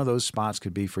opinion. One of those spots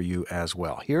could be for you as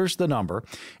well. Here's the number,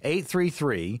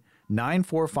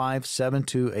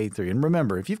 833-945-7283. And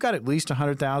remember, if you've got at least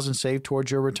 $100,000 saved towards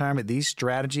your retirement, these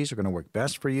strategies are going to work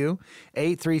best for you.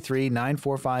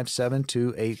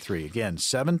 833-945-7283. Again,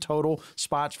 7 total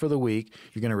spots for the week.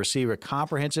 You're going to receive a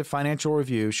comprehensive financial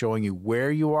review showing you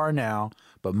where you are now,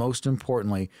 but most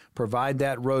importantly, provide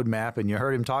that roadmap. And you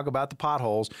heard him talk about the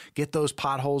potholes. Get those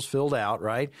potholes filled out,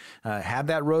 right? Have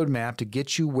that roadmap to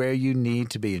get you where you need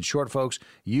to be. In short, folks,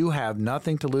 you have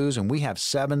nothing to lose, and we have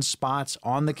 7 spots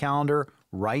on the calendar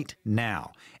right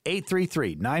now.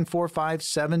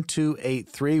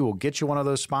 833-945-7283 will get you one of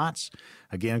those spots.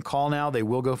 Again, call now. They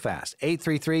will go fast.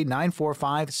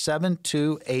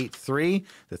 833-945-7283.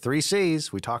 The 3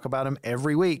 C's, we talk about them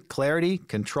every week: clarity,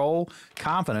 control,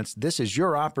 confidence. This is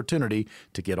your opportunity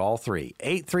to get all 3.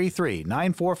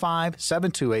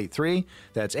 833-945-7283.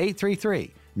 That's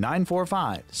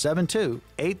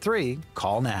 833-945-7283.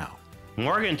 Call now.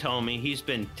 Morgan told me he's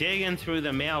been digging through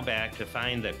the mailbag to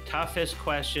find the toughest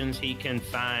questions he can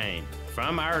find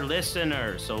from our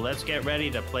listeners. So let's get ready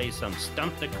to play some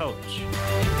Stump the Coach.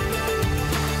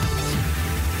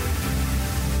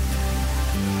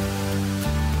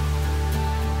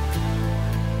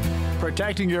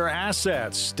 Protecting your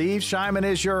assets. Steve Shyman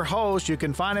is your host. You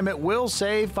can find him at Will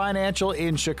Save Financial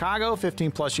in Chicago.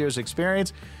 15-plus years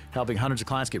experience, helping hundreds of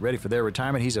clients get ready for their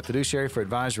retirement. He's a fiduciary for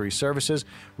advisory services,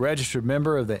 registered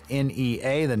member of the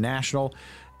NEA, the National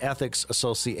Ethics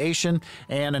Association,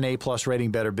 and an A-plus rating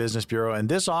Better Business Bureau. And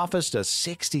this office does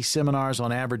 60 seminars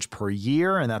on average per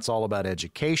year, and that's all about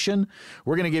education.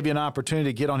 We're going to give you an opportunity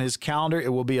to get on his calendar. It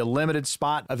will be a limited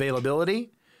spot availability.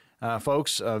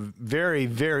 Folks, a very,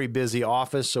 very busy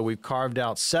office, so we've carved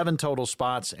out 7 total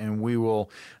spots, and we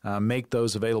will make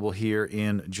those available here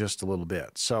in just a little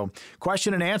bit. So,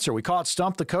 question and answer. We call it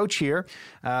Stump the Coach here.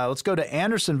 Let's go to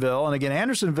Andersonville. And again,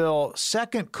 Andersonville,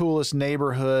 second coolest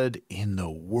neighborhood in the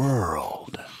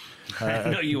world. I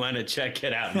know you want to check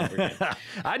it out, Morgan.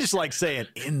 I just like saying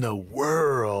in the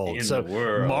world. In the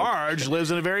world. Marge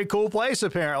lives in a very cool place,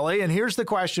 apparently. And here's the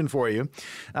question for you.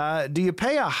 Do you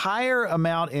pay a higher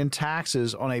amount in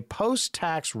taxes on a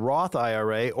post-tax Roth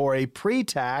IRA or a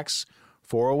pre-tax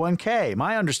 401k?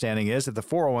 My understanding is that the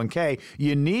 401k,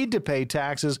 you need to pay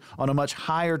taxes on a much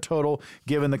higher total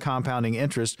given the compounding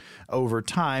interest over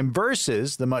time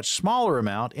versus the much smaller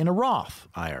amount in a Roth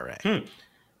IRA.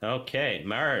 Okay,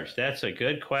 Marge, that's a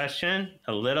good question.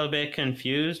 A little bit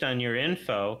confused on your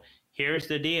info. Here's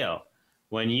the deal.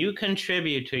 When you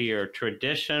contribute to your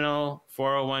traditional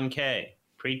 401k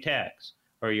pre-tax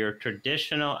or your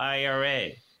traditional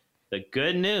IRA, the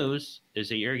good news is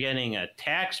that you're getting a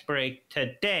tax break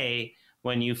today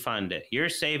when you fund it. You're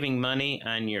saving money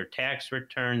on your tax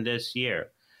return this year.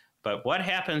 But what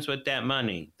happens with that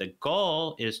money? The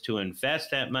goal is to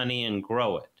invest that money and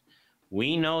grow it.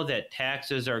 We know that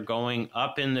taxes are going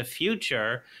up in the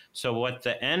future. So what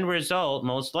the end result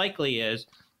most likely is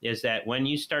that when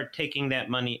you start taking that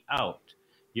money out,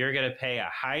 you're going to pay a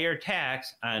higher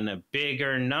tax on a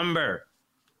bigger number.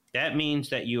 That means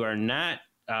that you are not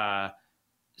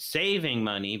saving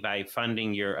money by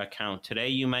funding your account today.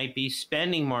 You might be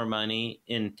spending more money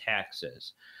in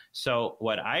taxes. So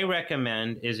what I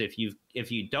recommend is if you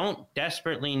don't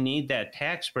desperately need that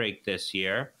tax break this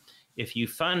year, If you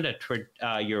fund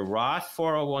your Roth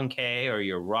 401k or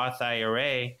your Roth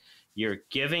IRA, you're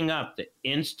giving up the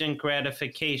instant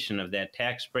gratification of that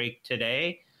tax break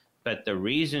today. But the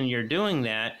reason you're doing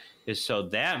that is so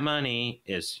that money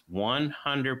is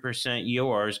 100%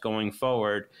 yours going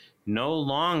forward. No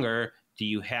longer do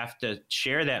you have to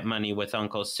share that money with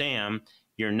Uncle Sam.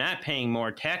 You're not paying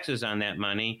more taxes on that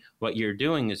money. What you're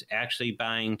doing is actually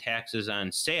buying taxes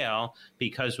on sale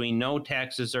because we know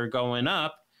taxes are going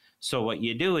up. So what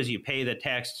you do is you pay the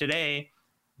tax today,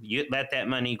 you let that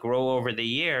money grow over the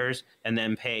years, and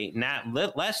then pay not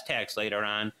less tax later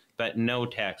on, but no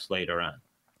tax later on.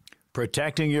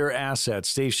 Protecting your assets.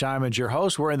 Steve Shyman's your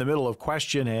host. We're in the middle of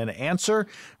question and answer.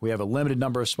 We have a limited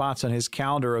number of spots on his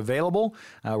calendar available.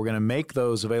 We're going to make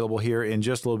those available here in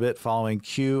just a little bit following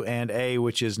Q&A,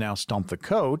 which is now Stump the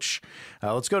Coach.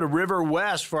 Let's go to River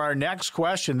West for our next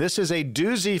question. This is a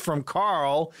doozy from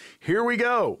Carl. Here we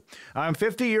go. I'm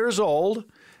 50 years old,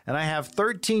 and I have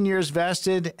 13 years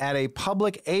vested at a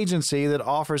public agency that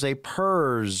offers a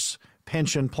PERS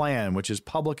pension plan, which is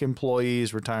Public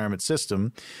Employees Retirement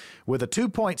System, with a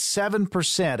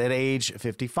 2.7% at age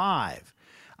 55.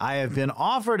 I have been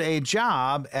offered a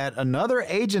job at another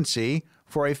agency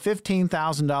for a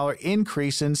 $15,000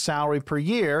 increase in salary per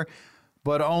year,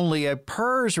 but only a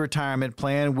PERS retirement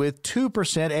plan with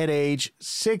 2% at age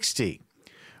 60.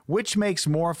 Which makes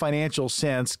more financial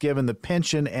sense given the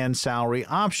pension and salary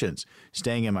options?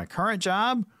 Staying in my current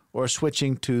job or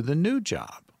switching to the new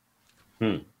job?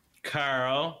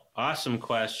 Carl, awesome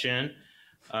question.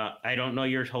 I don't know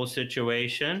your whole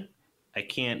situation. I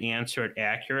can't answer it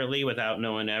accurately without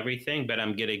knowing everything, but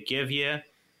I'm going to give you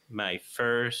my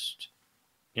first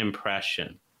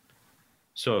impression.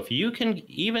 So if you can,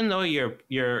 even though your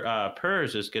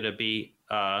PERS is going to be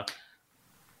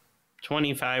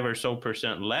 25 or so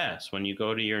 % less when you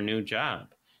go to your new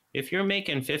job, if you're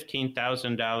making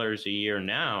 $15,000 a year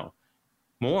now,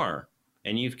 more,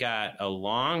 and you've got a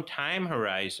long time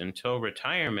horizon till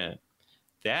retirement,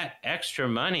 that extra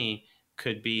money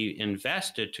could be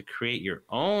invested to create your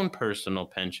own personal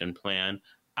pension plan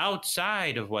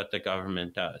outside of what the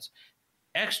government does.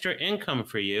 Extra income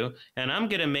for you. And I'm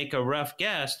going to make a rough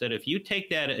guess that if you take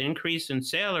that increase in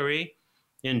salary,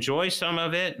 enjoy some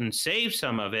of it and save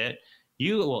some of it,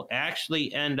 you will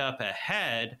actually end up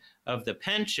ahead of the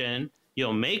pension.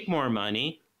 You'll make more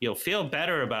money. You'll feel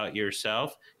better about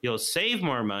yourself. You'll save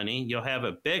more money. You'll have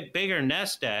a bigger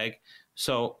nest egg.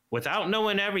 So without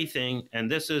knowing everything, and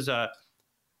this is a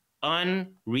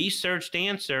unresearched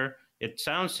answer, it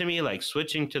sounds to me like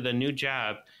switching to the new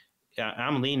job.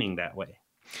 I'm leaning that way.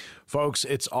 Folks,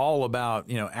 it's all about,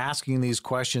 asking these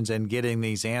questions and getting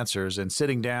these answers, and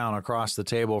sitting down across the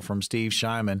table from Steve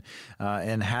Shyman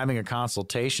and having a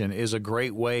consultation is a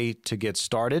great way to get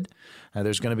started.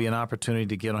 There's going to be an opportunity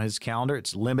to get on his calendar.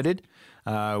 It's limited.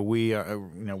 We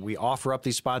offer up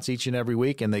these spots each and every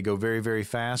week, and they go very, very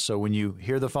fast. So when you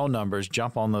hear the phone numbers,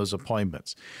 jump on those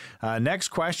appointments. Next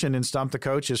question in Stump the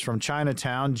Coach is from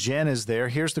Chinatown. Jen is there.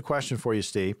 Here's the question for you,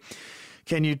 Steve.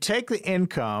 Can you take the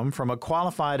income from a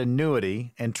qualified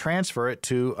annuity and transfer it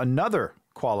to another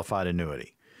qualified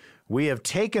annuity? We have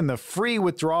taken the free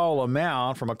withdrawal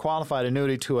amount from a qualified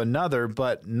annuity to another,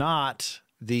 but not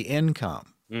the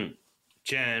income.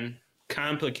 Jen,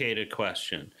 complicated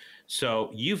question.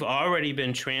 So you've already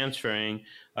been transferring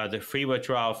the free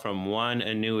withdrawal from one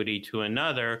annuity to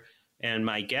another. And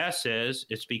my guess is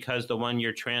it's because the one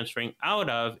you're transferring out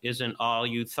of isn't all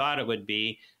you thought it would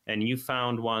be, and you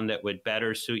found one that would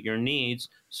better suit your needs,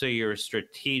 so you're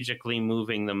strategically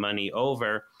moving the money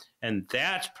over, and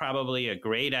that's probably a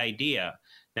great idea.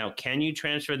 Now, can you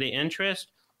transfer the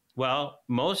interest? Well,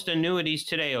 most annuities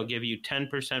today will give you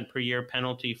 10% per year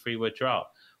penalty-free withdrawal.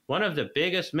 One of the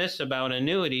biggest myths about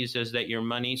annuities is that your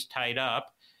money's tied up.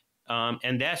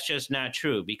 And that's just not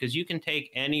true, because you can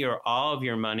take any or all of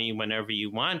your money whenever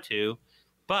you want to.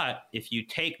 But if you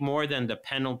take more than the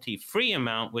penalty-free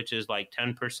amount, which is like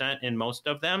 10% in most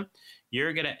of them,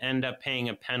 you're going to end up paying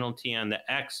a penalty on the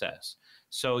excess.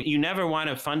 So you never want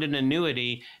to fund an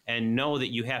annuity and know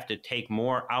that you have to take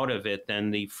more out of it than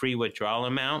the free withdrawal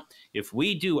amount. If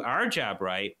we do our job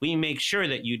right, we make sure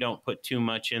that you don't put too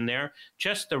much in there,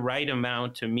 just the right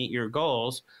amount to meet your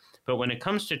goals. But when it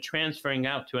comes to transferring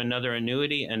out to another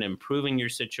annuity and improving your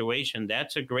situation,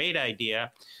 that's a great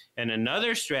idea. And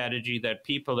another strategy that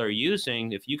people are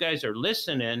using, if you guys are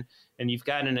listening and you've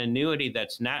got an annuity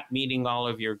that's not meeting all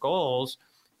of your goals,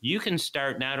 you can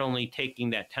start not only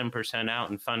taking that 10% out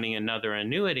and funding another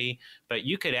annuity, but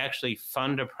you could actually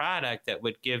fund a product that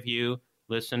would give you,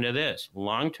 listen to this,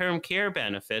 long-term care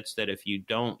benefits that if you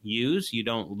don't use, you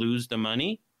don't lose the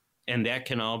money. and that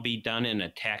can all be done in a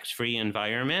tax-free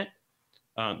environment.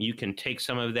 You can take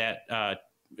some of that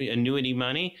annuity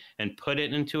money and put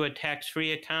it into a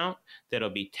tax-free account that'll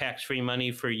be tax-free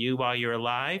money for you while you're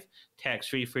alive,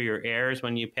 tax-free for your heirs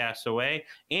when you pass away,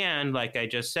 and like I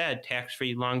just said,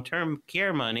 tax-free long-term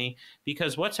care money,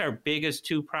 because what's our biggest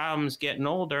two problems getting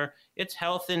older? It's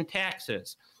health and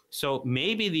taxes. So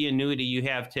maybe the annuity you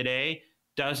have today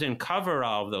doesn't cover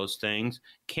all of those things.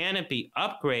 Can it be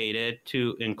upgraded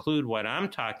to include what I'm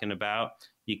talking about?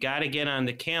 You got to get on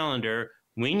the calendar.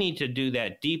 We need to do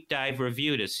that deep dive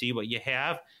review to see what you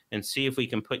have and see if we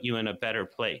can put you in a better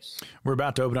place. We're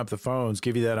about to open up the phones,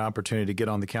 give you that opportunity to get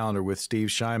on the calendar with Steve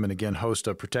Shyman, again, host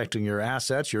of Protecting Your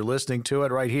Assets. You're listening to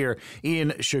it right here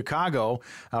in Chicago.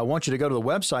 I want you to go to the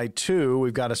website, too.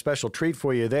 We've got a special treat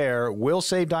for you there,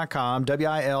 willsave.com,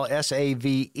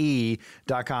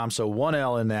 WILSAVE.com, so one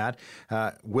L in that,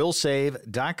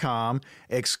 willsave.com,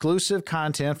 exclusive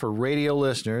content for radio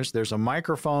listeners. There's a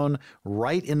microphone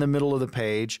right in the middle of the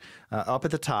page, up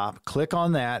at the top. Click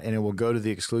on that, and it will go to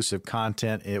the exclusive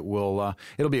content. It'll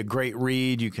be a great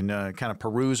read. You can kind of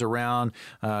peruse around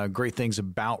great things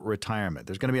about retirement.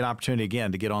 There's going to be an opportunity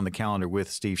again to get on the calendar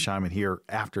with Steve Shyman here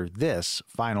after this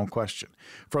final question.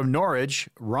 From Norwich,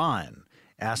 Ron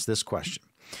asked this question.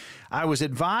 I was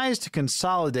advised to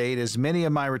consolidate as many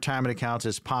of my retirement accounts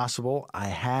as possible. I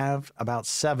have about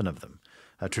 7 of them.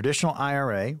 A traditional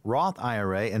IRA, Roth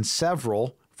IRA, and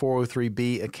several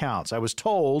 403B accounts. I was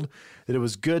told that it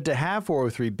was good to have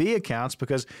 403B accounts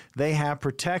because they have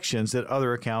protections that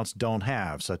other accounts don't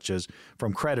have, such as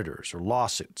from creditors or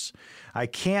lawsuits. I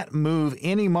can't move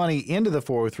any money into the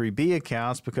 403B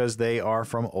accounts because they are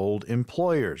from old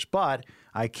employers, but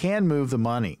I can move the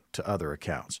money to other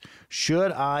accounts.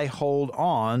 Should I hold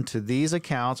on to these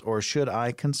accounts or should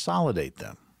I consolidate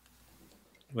them?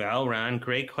 Well, Ron,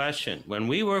 great question. When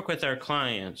we work with our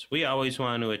clients, we always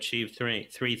want to achieve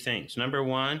three things. Number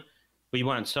one, we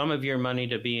want some of your money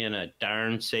to be in a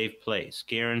darn safe place,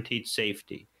 guaranteed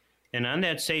safety. And on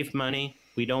that safe money,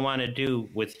 we don't want to do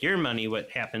with your money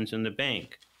what happens in the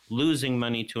bank, losing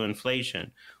money to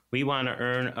inflation. We want to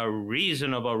earn a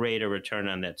reasonable rate of return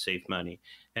on that safe money.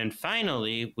 And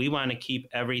finally, we want to keep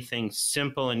everything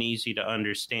simple and easy to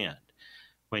understand.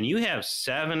 When you have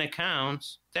 7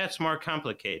 accounts, that's more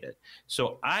complicated.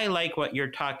 So I like what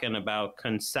you're talking about,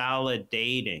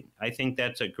 consolidating. I think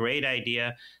that's a great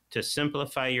idea to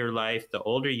simplify your life. The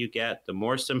older you get, the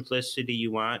more simplicity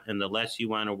you want and the less you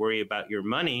want to worry about your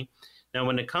money. Now,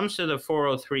 when it comes to the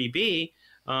 403B,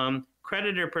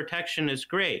 creditor protection is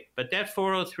great, but that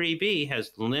 403B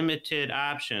has limited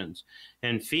options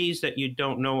and fees that you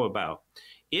don't know about.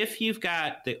 If you've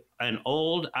got an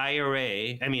old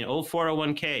IRA, old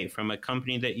 401k from a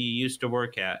company that you used to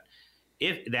work at,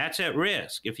 if that's at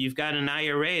risk. If you've got an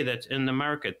IRA that's in the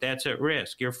market, that's at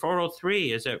risk. Your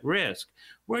 403 is at risk.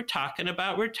 We're talking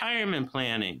about retirement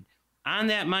planning. On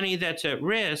that money that's at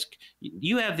risk,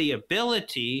 you have the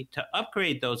ability to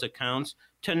upgrade those accounts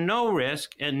to no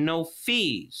risk and no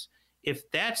fees. If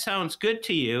that sounds good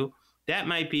to you, that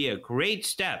might be a great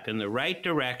step in the right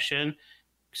direction.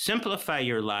 Simplify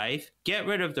your life, get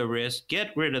rid of the risk,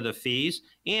 get rid of the fees,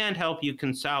 and help you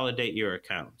consolidate your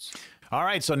accounts. All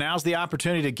right, so now's the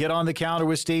opportunity to get on the calendar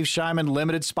with Steve Shyman.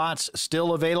 Limited spots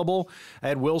still available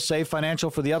at Will Save Financial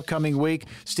for the upcoming week.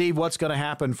 Steve, what's going to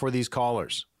happen for these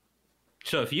callers?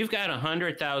 So if you've got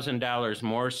 $100,000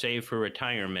 more saved for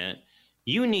retirement,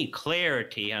 you need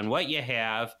clarity on what you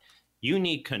have. You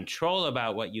need control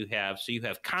about what you have so you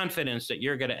have confidence that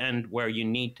you're going to end where you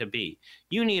need to be.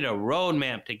 You need a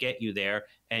roadmap to get you there,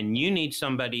 and you need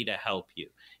somebody to help you.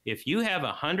 If you have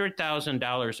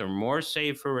 $100,000 or more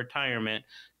saved for retirement,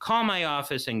 call my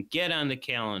office and get on the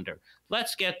calendar.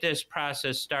 Let's get this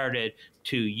process started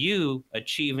to you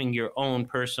achieving your own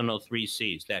personal 3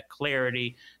 C's, that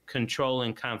clarity, control,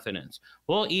 and confidence.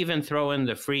 We'll even throw in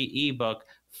the free ebook,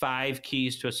 5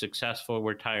 Keys to a Successful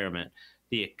Retirement.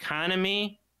 The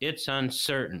economy, it's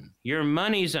uncertain. Your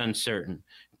money's uncertain.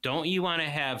 Don't you want to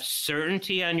have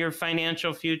certainty on your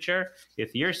financial future?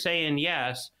 If you're saying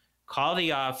yes, call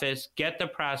the office, get the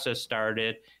process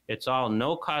started. It's all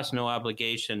no cost, no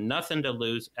obligation, nothing to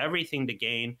lose, everything to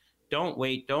gain. Don't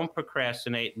wait. Don't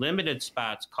procrastinate. Limited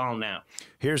spots. Call now.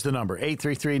 Here's the number,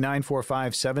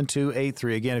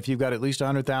 833-945-7283. Again, if you've got at least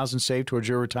 $100,000 saved towards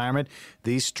your retirement,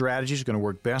 these strategies are going to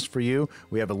work best for you.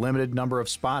 We have a limited number of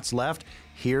spots left.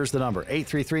 Here's the number,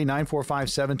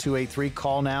 833-945-7283.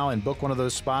 Call now and book one of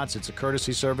those spots. It's a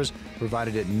courtesy service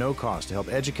provided at no cost to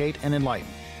help educate and enlighten.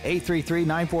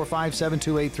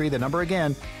 833-945-7283. The number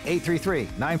again,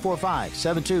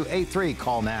 833-945-7283.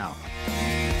 Call now.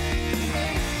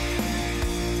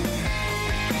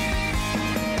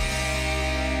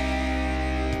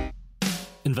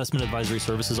 Investment advisory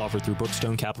services offered through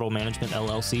Brookstone Capital Management,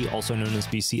 LLC, also known as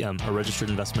BCM, a registered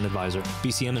investment advisor.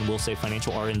 BCM and WillSafe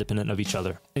Financial are independent of each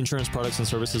other. Insurance products and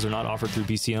services are not offered through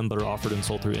BCM, but are offered and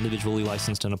sold through individually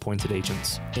licensed and appointed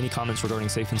agents. Any comments regarding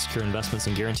safe and secure investments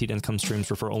and guaranteed income streams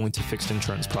refer only to fixed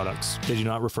insurance products. They do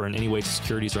not refer in any way to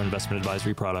securities or investment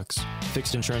advisory products.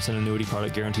 Fixed insurance and annuity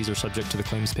product guarantees are subject to the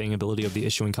claims-paying ability of the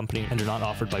issuing company and are not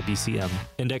offered by BCM.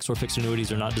 Index or fixed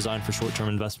annuities are not designed for short-term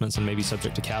investments and may be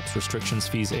subject to caps, restrictions,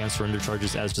 fees, and surrender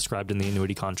charges as described in the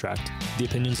annuity contract. The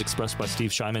opinions expressed by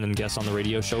Steve Shyman and guests on the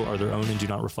radio show are their own and do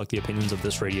not reflect the opinions of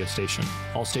this radio station.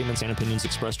 All statements and opinions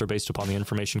expressed are based upon the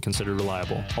information considered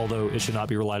reliable, although it should not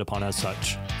be relied upon as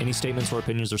such. Any statements or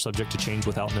opinions are subject to change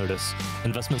without notice.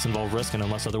 Investments involve risk and,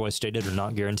 unless otherwise stated, are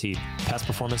not guaranteed. Past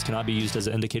performance cannot be used as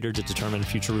an indicator to determine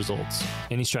future results.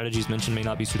 Any strategies mentioned may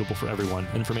not be suitable for everyone.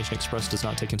 Information expressed does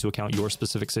not take into account your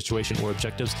specific situation or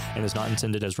objectives and is not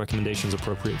intended as recommendations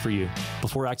appropriate for you.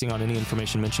 Before acting on any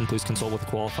information mentioned, please consult with a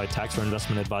qualified tax or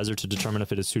investment advisor to determine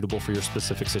if it is suitable for your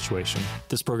specific situation.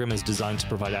 This program is designed to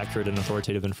provide accurate and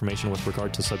authoritative information with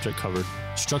regard to subject covered.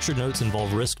 Structured notes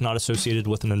involve risk not associated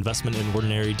with an investment in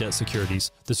ordinary debt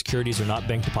securities. The securities are not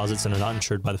bank deposits and are not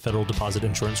insured by the Federal Deposit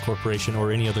Insurance Corporation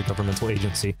or any other governmental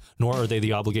agency, nor are they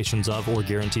the obligations of or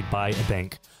guaranteed by a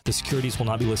bank. The securities will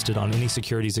not be listed on any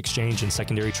securities exchange and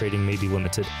secondary trading may be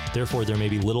limited. Therefore, there may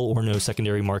be little or no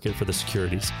secondary market for the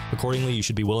securities. Accordingly, you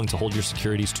should be willing to hold your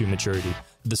securities to maturity.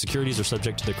 The securities are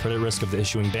subject to the credit risk of the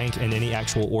issuing bank, and any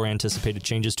actual or anticipated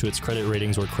changes to its credit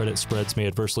ratings or credit spreads may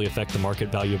adversely affect the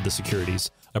market value of the securities.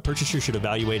 A purchaser should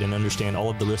evaluate and understand all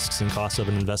of the risks and costs of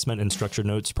an investment in structured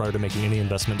notes prior to making any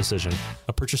investment decision.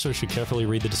 A purchaser should carefully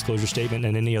read the disclosure statement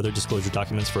and any other disclosure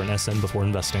documents for an SN before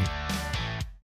investing.